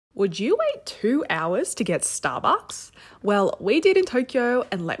Would you wait 2 hours to get Starbucks? Well, we did in Tokyo,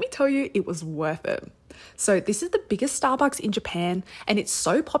 and let me tell you, it was worth it. So this is the biggest Starbucks in Japan, and it's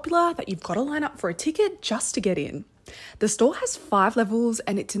so popular that you've got to line up for a ticket just to get in. The store has 5 levels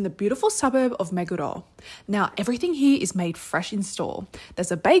and it's in the beautiful suburb of Meguro. Now, everything here is made fresh in store.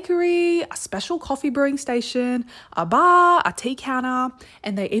 There's a bakery, a special coffee brewing station, a bar, a tea counter,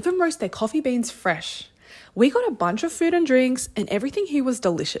 and they even roast their coffee beans fresh. We got a bunch of food and drinks and everything here was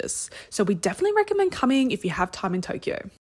delicious. So we definitely recommend coming if you have time in Tokyo.